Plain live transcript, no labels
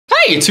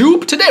Hey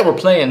YouTube, today we're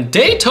playing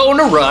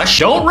Daytona Rush.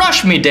 Don't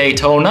rush me,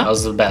 Daytona. That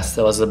was the best.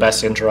 That was the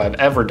best intro I've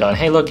ever done.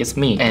 Hey look, it's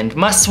me and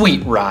my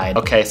sweet ride.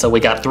 Okay, so we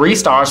got 3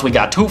 stars, we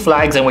got 2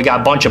 flags, and we got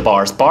a bunch of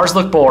bars. Bars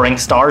look boring,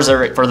 stars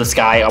are for the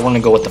sky. I want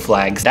to go with the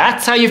flags.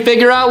 That's how you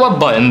figure out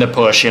what button to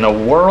push in a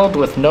world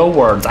with no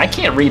words. I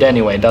can't read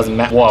anyway, it doesn't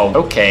matter. Whoa,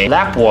 okay,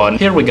 lap 1.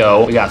 Here we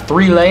go. We got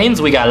 3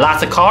 lanes, we got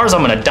lots of cars.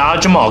 I'm gonna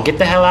dodge them all. Get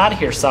the hell out of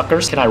here,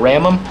 suckers. Can I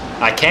ram them?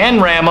 I can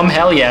ram them,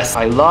 hell yes.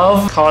 I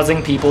love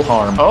causing people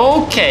harm.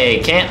 Okay,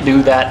 can't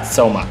do that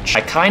so much.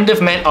 I kind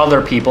of meant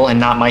other people and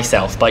not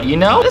myself, but you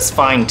know, that's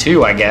fine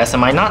too, I guess.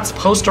 Am I not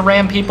supposed to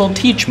ram people?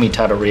 Teach me,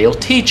 tutorial.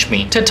 Teach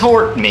me.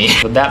 Tutort me.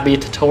 Would that be a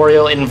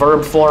tutorial in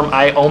verb form?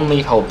 I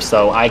only hope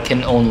so. I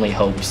can only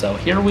hope so.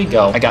 Here we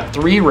go. I got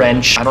 3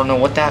 wrench. I don't know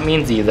what that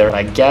means either.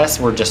 I guess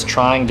we're just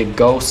trying to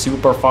go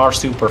super far,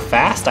 super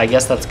fast. I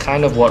guess that's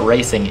kind of what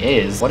racing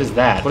is. What is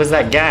that? What is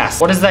that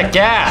gas? What is that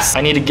gas?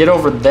 I need to get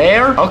over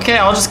there? Okay,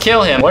 I'll just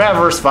kill him.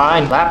 Whatever, it's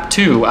fine. Lap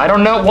 2. I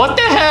don't know. What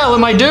the hell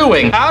am I doing?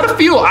 Out of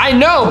fuel. I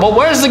know, but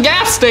where's the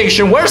gas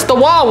station? Where's the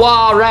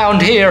Wawa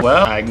around here?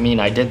 Well, I mean,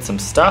 I did some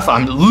stuff.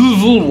 I'm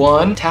level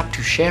 1. Tap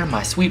to share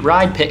my sweet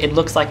ride pick. It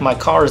looks like my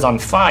car is on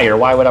fire.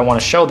 Why would I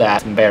want to show that?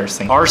 It's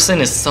embarrassing.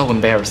 Arson is so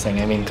embarrassing.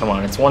 I mean, come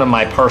on. It's one of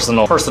my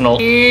personal.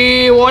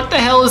 What the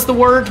hell is the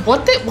word?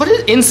 What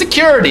is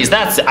insecurities?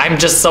 That's it. I'm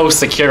just so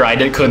secure. I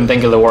couldn't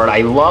think of the word.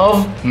 I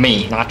love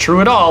me. Not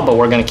true at all, but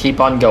we're gonna keep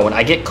on going.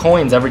 I get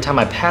coins every time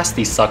I pass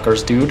these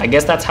suckers, dude. I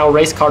guess that's how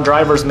race car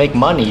drivers make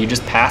money. You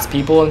just pass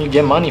people and you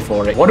get money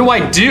for it. What do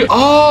I do?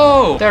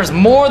 Oh, there's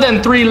more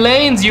than 3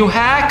 lanes, you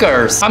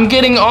hackers. I'm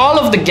getting all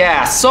of the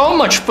gas. So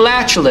much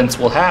flatulence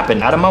will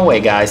happen. Out of my way,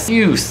 guys.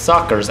 You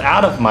suckers,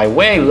 out of my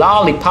way.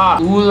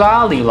 Lollipop. Ooh,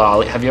 lolly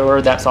lolly. Have you ever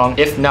heard that song?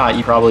 If not,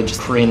 you probably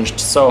just cringed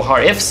so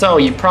hard. If so,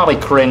 you probably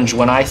cringe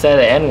when I said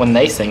it and when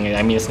they sing it.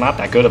 I mean, it's not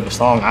that good of a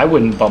song. I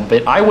wouldn't bump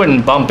it. I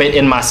wouldn't bump it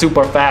in my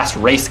super fast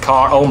race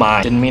car. Oh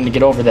my. Didn't mean to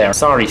get over there.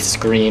 Sorry,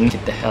 screen.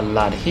 Get the hell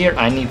out of here.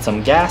 I need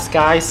some gas,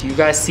 guys. You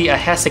guys see a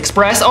Hess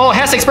Express? Oh,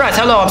 Hess Express.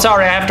 Hello, I'm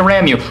sorry. I have to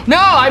ram you. No,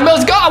 I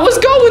was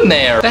going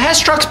there. The Hess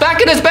truck's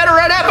back and it's better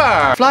than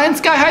ever. Flying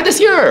sky high this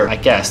year. I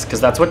guess, because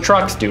that's what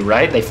trucks do,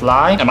 right? They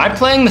fly. Am I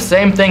playing the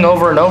same thing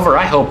over and over?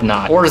 I hope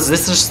not. Or is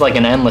this just like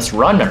an endless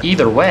runner?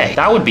 Either way,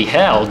 that would be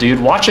hell, dude.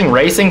 Watching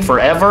racing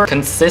forever,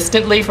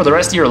 consistently for the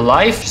rest of your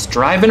life, just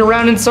driving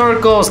around in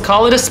circles,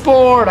 call it a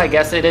sport. I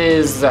guess it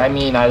is. I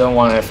mean, I don't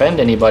want to offend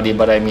anybody,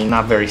 but I mean,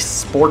 not very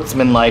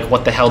sportsmanlike.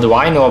 What the hell do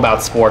I know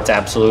about sports?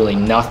 Absolutely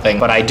nothing.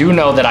 But I do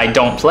know that I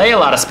don't play a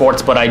lot of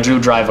sports, but I do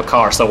drive a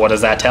car. So what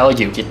does that tell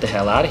you? Get the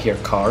hell out of here,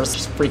 cars.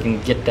 Just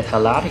freaking get the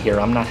hell out of here.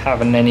 I'm not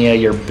having any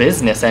of your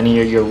business, any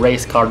of your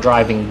race car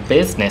driving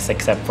business,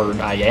 except for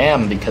I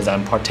am, because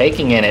I'm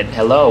partaking in it.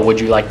 Hello, would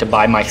you like to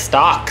buy my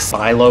stocks?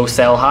 Buy low,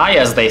 sell high,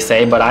 as they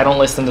say, but I don't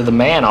listen to the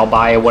man. I'll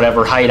buy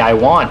whatever height I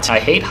want. I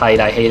hate height.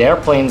 I hate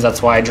airplanes.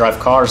 That's why I drive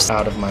cars.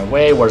 Out of my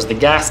way. Where's the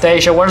gas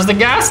station? Where's the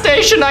gas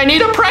station? I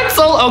need a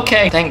pretzel.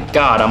 Okay, thank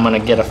God I'm gonna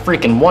get a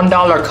freaking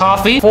 $1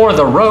 coffee for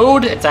the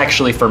road. It's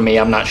actually for me.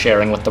 I'm not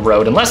sharing with the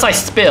road unless I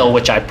spill,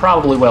 which I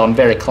probably will. I'm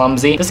very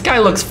clumsy. This guy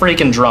looks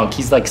freaking drunk.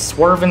 He's like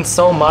swerving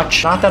so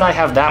much. Not that I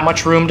have that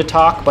much room to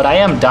talk, but I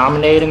am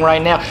dominating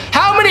right now.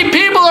 How many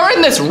people are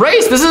in this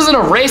race? This isn't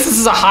a race. This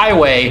is a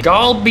highway.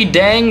 God be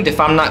danged if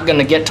I'm not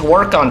gonna get to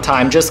work on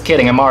time. Just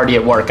kidding. I'm already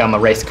at work. I'm a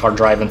race car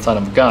driving son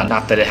of a gun.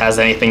 Not that it has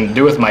anything to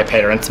do with my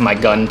parents, my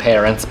gun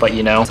parents, but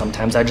you know,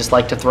 sometimes I just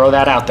like to throw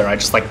that out there. I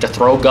just like to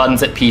throw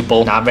guns at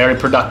people. Not very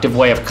productive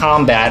way of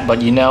combat,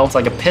 but you know, it's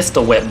like a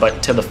pistol whip,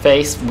 but to the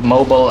face,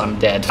 mobile, I'm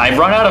dead. I've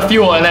run out of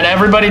fuel and then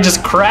everybody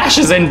just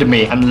crashes into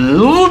me. I'm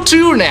level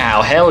 2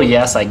 now. Hell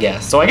yes, I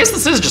guess. So I guess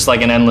this is just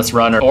like an endless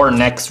runner or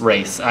next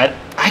race.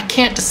 I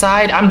can't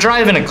decide. I'm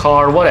driving a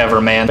car,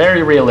 whatever, man.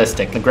 Very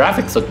realistic. The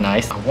graphics look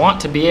nice. I want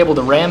to be able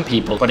to ram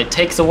people, but it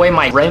takes away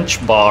my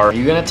wrench bar. Are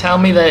you gonna tell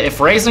me that if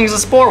racing is a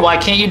sport, why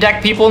can't you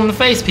deck people in the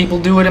face? People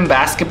do it in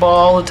basketball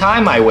all the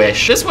time, I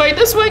wish. This way,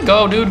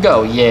 go, dude,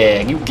 go.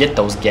 Yeah, you get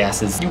those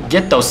gases. You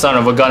get those son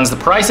of a guns. The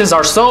prices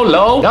are so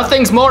low.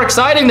 Nothing's more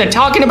exciting than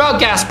talking about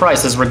gas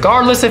prices,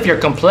 regardless if you're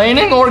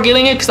complaining or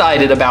getting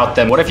excited about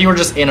them. What if you were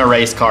just in a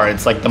race car?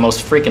 It's like the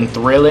most freaking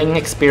thrilling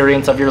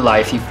experience of your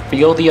life. You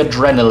feel the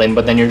adrenaline,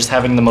 but then you're just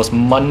having the most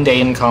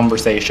mundane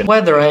conversation.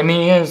 Weather, I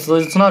mean,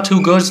 it's not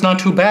too good, it's not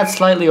too bad,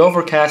 slightly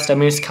overcast. I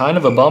mean, it's kind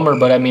of a bummer,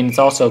 but I mean, it's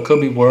also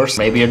could be worse.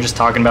 Maybe you're just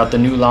talking about the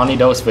new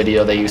lonniedos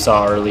video that you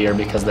saw earlier,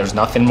 because there's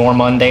nothing more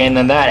mundane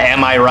than that.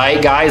 Am I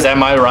right, guys?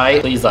 Am I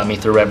right? Please let me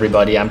through,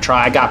 everybody.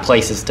 I got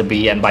places to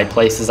be, and by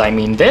places I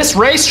mean this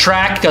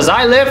racetrack, because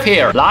I live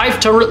here. Ride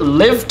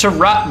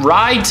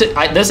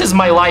to, this is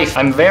my life.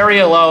 I'm very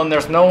alone.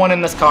 There's no one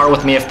in this car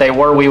with me. If they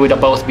were, we would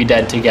both be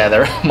dead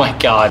together. Oh my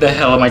God. The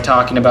hell am I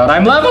talking about?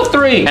 I'm level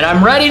 3, and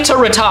I'm ready to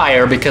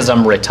retire because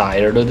I'm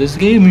retired of this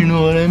game, you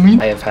know what I mean?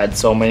 I have had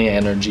so many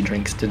energy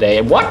drinks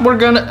today. What we're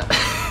gonna...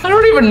 I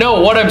don't even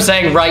know what I'm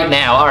saying right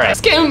now. All right,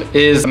 this game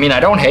is, I mean, I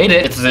don't hate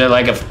it. It's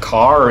like a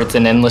car, it's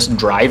an endless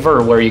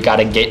driver where you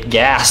gotta get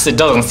gas. It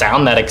doesn't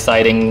sound that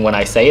exciting when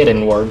I say it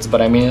in words, but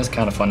I mean, it's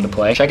kind of fun to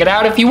play. Check it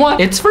out if you want.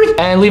 It's free.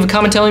 And leave a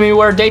comment telling me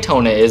where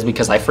Daytona is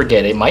because I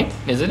forget. It might,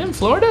 is it in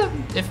Florida?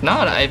 If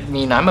not, I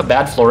mean, I'm a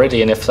bad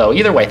Floridian if so.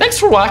 Either way, thanks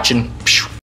for watching.